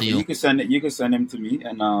 yeah, up to perfect. you. You can send it. You can send them to me,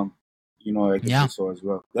 and I could do Yeah, so as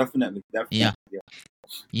well. Definitely, yeah, definitely. Yeah,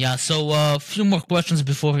 yeah. So a few more questions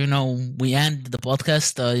before we end the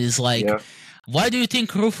podcast. Is like, yeah. why do you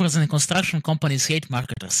think roofers and construction companies hate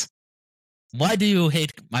marketers? Why do you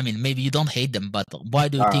hate? I mean, maybe you don't hate them, but why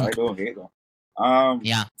do you I think? don't hate them. Um,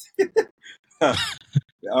 Yeah.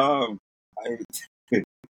 um, I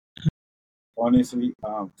honestly,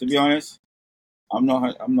 to be honest, I'm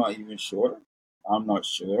not even sure. I'm not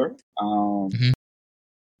sure. Hmm.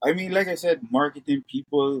 I mean, like I said, marketing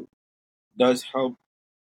people does help,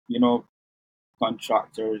 you know,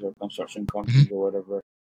 contractors or construction Hmm. companies or whatever.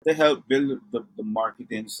 They help build the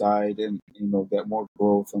marketing side and get more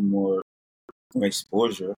growth and more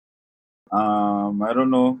exposure. I don't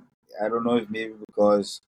know. I don't know if maybe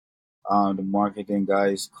because the marketing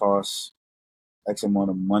guys cost X amount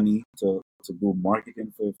of money to do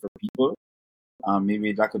marketing for people.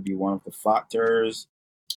 Maybe that could be one of the factors.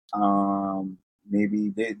 Maybe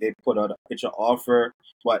they put out a picture offer,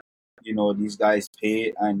 but these guys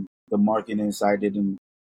pay and the marketing side didn't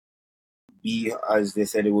be as they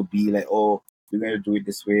said it would be, like, oh, we're going to do it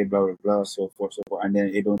this way, blah blah blah, so forth, and then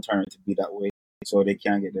it don't turn it to be that way, so they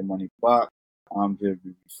can't get their money back. They'll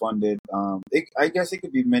be refunded. I guess it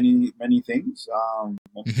could be many things.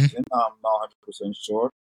 Many Hmm. reasons. I'm not 100% sure,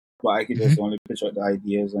 but I could Hmm. just only pitch out the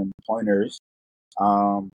ideas and pointers.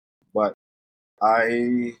 But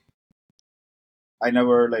I I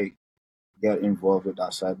never like get involved with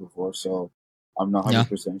that side before, so I'm not Yeah.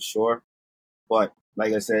 100% sure. But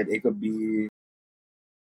like I said, it could be,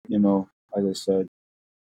 as I said,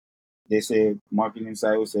 they say marketing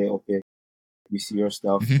side will say, okay, we see your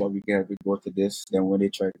stuff, Hmm. but we can go to this. Then when they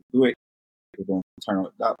try to do it, it don't turn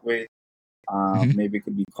out that way. Hmm. Maybe it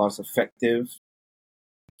could be cost effective.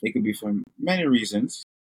 It could be for many reasons.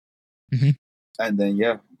 Hmm. And then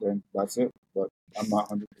yeah, then that's it. But I'm not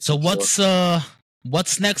hundred So percent sure.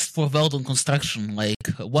 what's next for Weldon Construction? Like,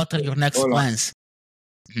 what are Wait, your next hold on. plans?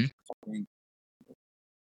 Hmm.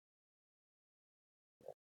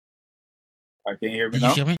 Can you hear me Did you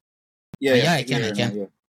now? hear me? Yeah, yeah, Yeah, I I can can. hear I you now. can. Yeah,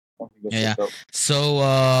 something just Yeah, yeah. slipped out.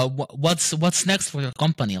 So, what's next for your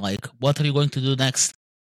company? Like, what are you going to do next?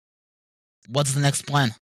 What's the next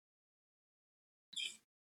plan?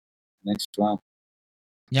 Next plan,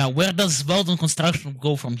 Yeah, where does Weldon Construction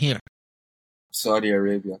go from here? Saudi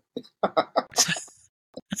Arabia.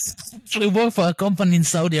 Actually, work for a company in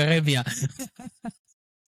Saudi Arabia,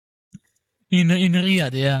 in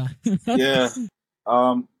Riyadh. Yeah. Yeah.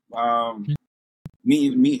 Um. Um.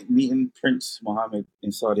 Meeting Prince Mohammed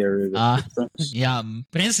in Saudi Arabia. uh The Prince. yeah.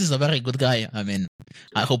 Prince is a very good guy. I mean,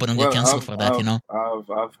 I hope I don't get Well, canceled for that.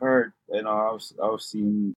 I've heard, I've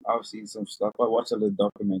seen some stuff. I watched a little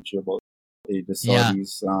documentary about the Yeah.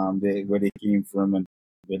 Saudis, where they came from and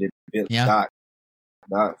where they built Yeah.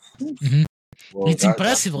 that. Hmm. Well, It's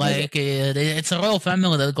impressive. that's mega. Like, it's a royal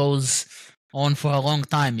family that goes on for a long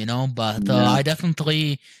time. But Yeah, I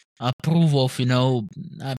definitely approve of,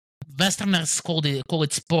 uh, Westerners call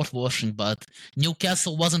it sport washing, but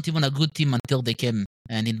Newcastle wasn't even a good team until they came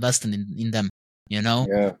and invested in them. You know,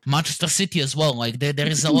 yeah, Manchester City as well. Like, there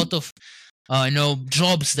is a lot of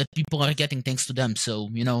jobs that people are getting thanks to them. So,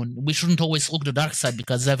 we shouldn't always look the dark side,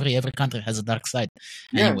 because every country has a dark side.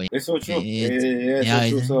 yeah. Anyway, It's so true. it Yeah, it's so yeah,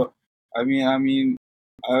 true. So, I mean,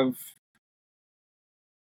 I've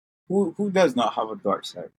who does not have a dark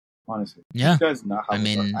side? Honestly, who yeah. does not I have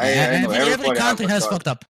a dark? mean, I know every everybody have country a has dark. fucked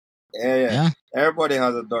up. Yeah, yeah. Yeah. Everybody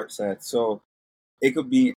has a dark side. So it could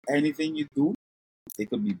be anything you do. It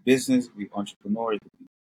could be business, it could be entrepreneur, it could be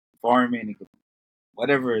farming, it could be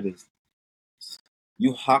whatever it is.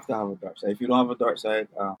 You have to have a dark side. If you don't have a dark side,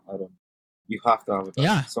 I don't. You have to have a dark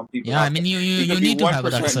Yeah. side. Some people Yeah. I have to. mean, It you could be need to one have a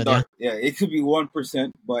dark percent side. Yeah. dark. Yeah, it could be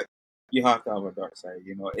 1%, but you have to have a dark side.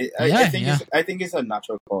 I Yeah. think Yeah. it's a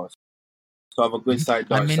natural cause to have a good Mhm. side,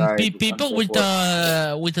 I dark mean, side, and people so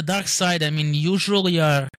forth. with the dark side, I mean, usually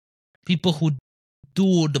are people who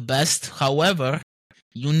do the best. However,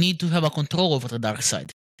 you need to have a control over the dark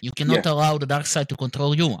side. You cannot Yeah, allow the dark side to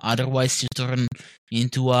control you. Otherwise, you turn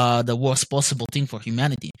into the worst possible thing for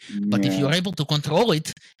humanity. But if yeah, you're able to control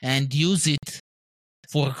it and use it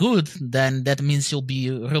for good, then that means you'll be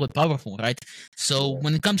really powerful, right? So yeah.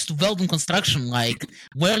 when it comes to Weldon Construction, like,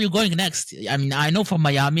 where are you going next? I mean, I know from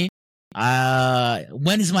Miami.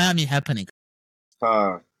 When is Miami happening?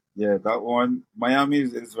 Yeah, that one. Miami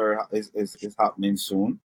is very is happening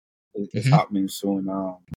soon. It's Hmm. happening soon.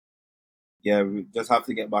 Yeah, we just have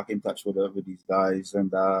to get back in touch with these guys and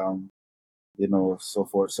so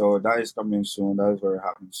forth. So that is coming soon. That is very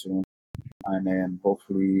happening soon, and then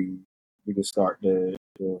hopefully we can start the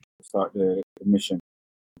mission.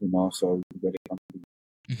 So we can get it complete.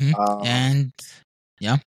 Hmm. Um, And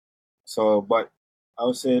yeah. but I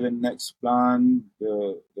would say the next plan,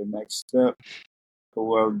 the next step for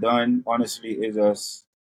well done, honestly, is us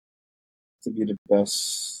to be the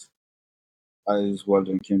best as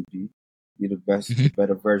Weldon can be the best, Hmm. the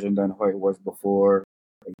better version than how it was before,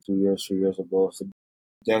 like 2 years, 3 years ago. So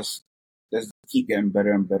just just keep getting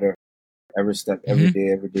better and better. every step, Mm-hmm. every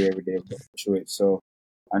day, through it. So,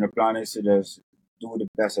 and the plan is to just do the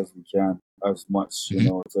best as we can, as much, Mm-hmm.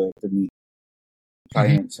 to meet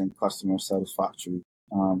Mm-hmm. clients and customer satisfactory,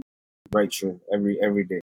 um, right through every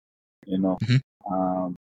day, you know, Mm-hmm.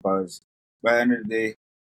 because by the end of the day,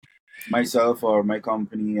 myself or my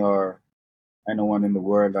company or anyone in the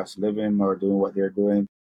world that's living or doing what they're doing,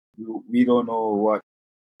 we don't know what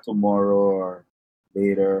tomorrow or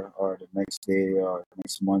later or the next day or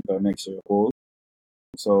next month or next year holds.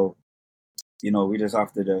 So, we just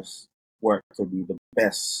have to just work to be the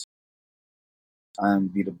best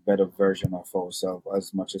and be the better version of ourselves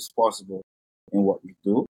as much as possible in what we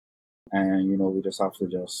do. And, we just have to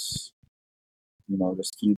just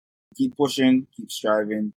keep pushing, keep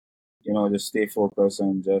striving, just stay focused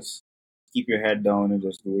and just keep your head down and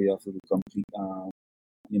just do what you have to do complete,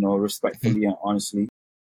 Mm-hmm. respectfully and honestly,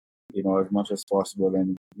 as much as possible.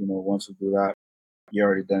 And, once you do that, you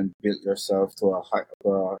already then built yourself to a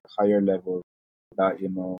higher level that,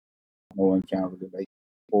 no one can really like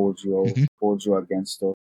Mm-hmm. hold you against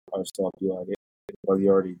it or stop you at it because you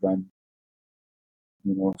already done,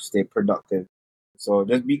 stay productive. So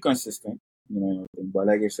just be consistent, but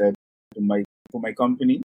like I said, to my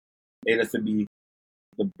company, it has to be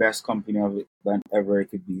the best company of it than ever it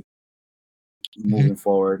could be Mm-hmm. moving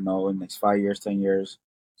forward now in the next 5 years, 10 years,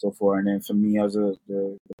 so forth. And then for me as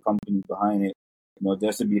the company behind it,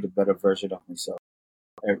 just to be the better version of myself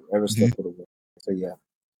every Mm-hmm. step of the way. So yeah.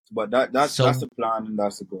 But that's So the plan and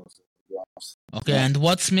that's the goal. So, to be honest. okay, Yeah. and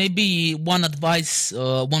what's maybe one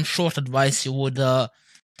short advice you would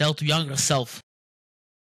tell to younger self?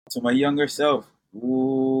 To my younger self,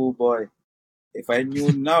 oh boy, if I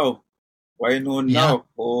knew now, what I know Yeah. now,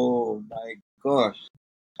 oh my gosh,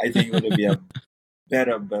 I think it would be a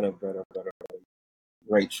better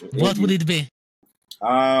right through. It would What would be it be?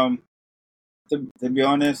 um to be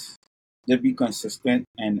honest, just be consistent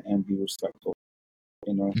and be respectful.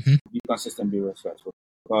 Mm-hmm. Be consistent, be respectful.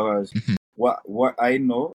 Because Mm-hmm. what I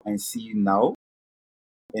know and see now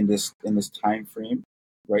in this time frame,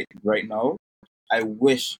 right now, I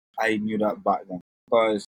wish I knew that back then.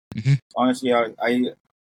 Because Mm-hmm. honestly, I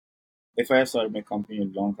if I had started my company a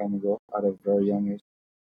long time ago at a very young age,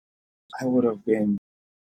 I would have been,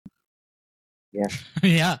 yeah,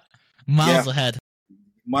 Yeah. yeah, Miles ahead.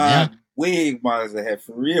 Yeah. way miles ahead,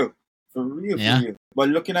 for real, for real, for Yeah. real. But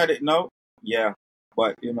looking at it now, yeah,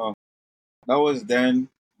 but that was then.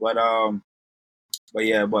 But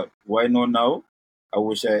yeah, but what I know now, I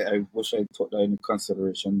wish I took that into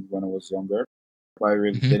consideration when I was younger. But I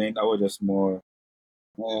really Mm-hmm. didn't. I was just more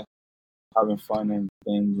eh, having fun and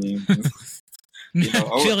playing games.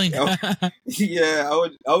 Chilling. Yeah,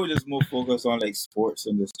 I would just more focus on like sports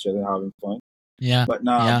and just chilling, having fun. Yeah.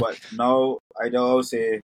 Yeah. But now I'd always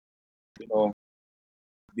say, you know,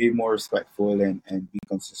 be more respectful and be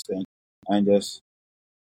consistent and just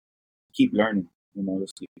keep learning.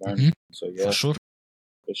 Just keep learning. Mm-hmm. So For yeah, sure.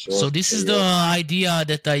 for sure. So this So is the yeah, idea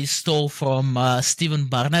that I stole from Stephen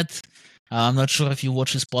Barnett. I'm not sure if you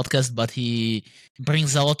watch his podcast, but he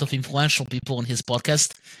brings a lot of influential people on his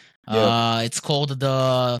podcast. yeah. It's called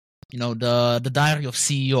the Diary of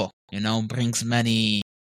CEO. Brings many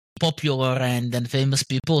popular and famous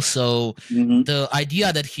people. So Mm-hmm. the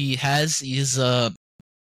idea that he has is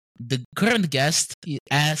the current guest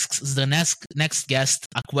asks the next guest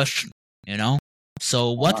a question. You know.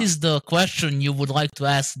 So what Uh-huh. is the question you would like to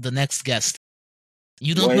ask the next guest?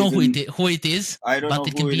 You don't Why know is it? who it is, I don't but know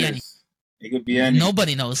it can who it be any. is. It could be any.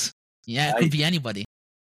 Nobody knows. Yeah, it could I be anybody.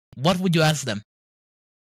 What would you ask them?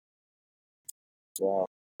 Wow.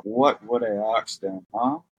 What would I ask them?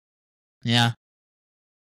 Huh? Yeah.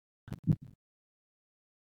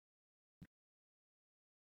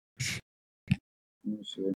 Let me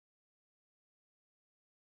see.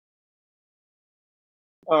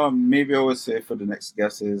 Maybe I would say for the next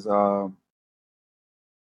guess is I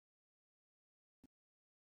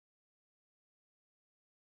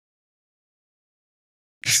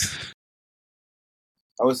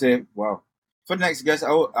would say, wow. For the next guest,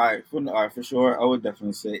 for sure, I would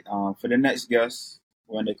definitely say, for the next guest,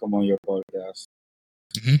 when they come on your podcast,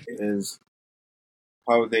 hmm is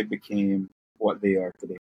how they became what they are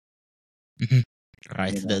today. hmm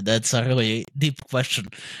Right. You know, That's a really deep question.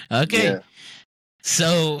 Okay. yeah,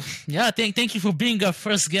 So yeah, thank you for being our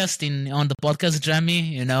first guest in on the podcast,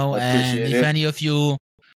 Jami. I And appreciate if it. any of you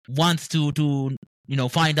want to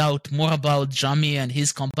find out more about Jami and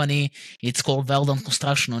his company, it's called Weldon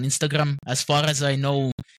Construction on Instagram. As far as I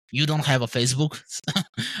know, you don't have a Facebook,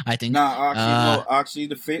 I think. Nah, actually, no, actually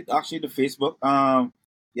the Facebook.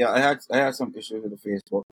 Yeah, I had some issues with the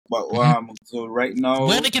Facebook, but Mhm. so right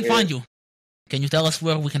Where now, they can find you? Can you tell us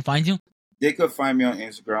where we can find you? they could find me on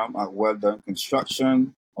Instagram at Weldon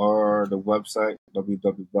Construction or the website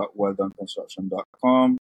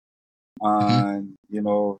www.weldunconstruction.com. And,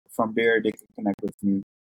 from there, they can connect with me.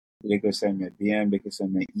 They could send me a DM. They could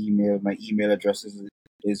send me an email. My email address is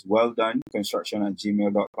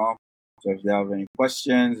weldunconstruction@gmail.com. So if they have any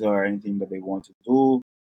questions or anything that they want to do,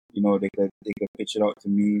 they could pitch it out to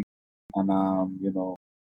me, and I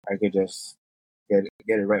could just get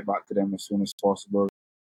it right back to them as soon as possible.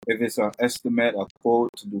 If it's an estimate, a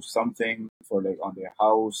quote to do something for like on their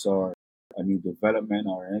house or a new development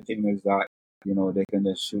or anything like that, they can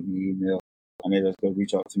just shoot me an email and they just go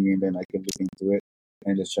reach out to me, and then I can look into it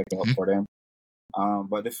and just check it out for them.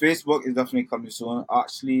 But the Facebook is definitely coming soon.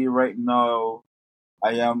 Actually, right now,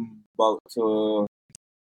 I'm going to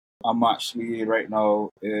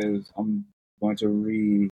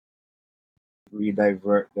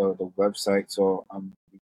redivert the website, so I'm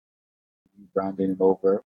rebranding it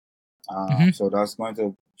over. So that's going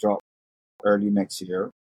to drop early next year.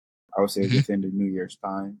 I would say within the New Year's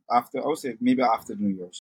time. I would say maybe after New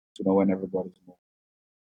Year's, when everybody's moving.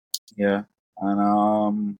 Yeah.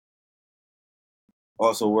 And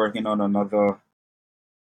also working on another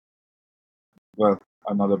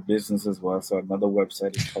business as well. So another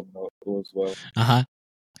website is coming out as well.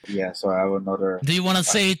 Yeah, so I have another. Do you want to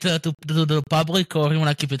say it to the public, or you want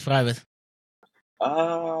to keep it private?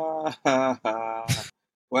 Well,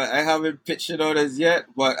 I haven't pitched it out as yet,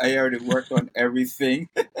 but I already worked on everything.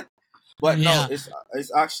 But no, it's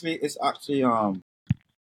actually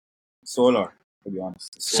solar, to be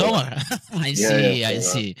honest. Solar. I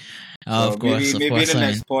see. Of course. Maybe in the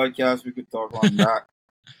next podcast we could talk on that.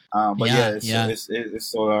 But it's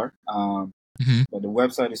solar. But the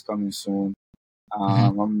website is coming soon.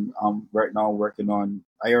 I'm right now working on.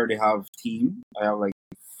 I already have team. I have like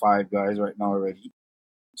 5 guys right now already.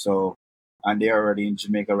 So, and they're already in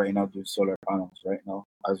Jamaica right now doing solar panels right now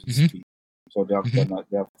as we speak. So they have done a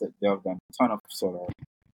ton of solar.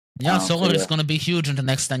 Yeah, solar is going to be huge in the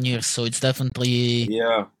next 10 years. So it's definitely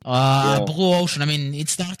blue ocean. I mean,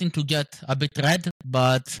 it's starting to get a bit red,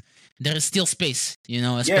 but there is still space,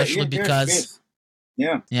 especially because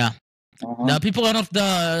now people are not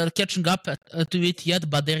catching up to it yet,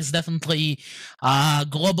 but there is definitely a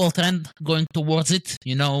global trend going towards it,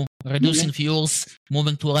 reducing fuels,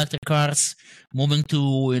 moving to electric cars, moving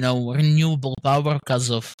to, renewable power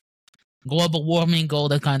because of global warming, all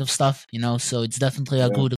that kind of stuff, so it's definitely a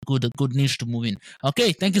good niche to move in.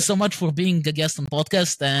 Okay, thank you so much for being the guest on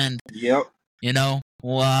podcast, and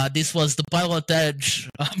this was the pilot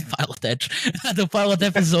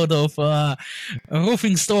episode of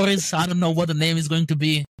Roofing Stories. I don't know what the name is going to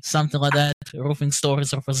be, something like that, Roofing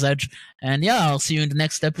Stories of Edge. And I'll see you in the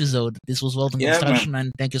next episode. This was Weldon Construction,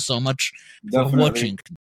 and thank you so much for watching.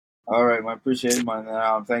 All right, I appreciate it,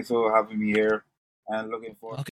 man. Thanks for having me here, and looking forward.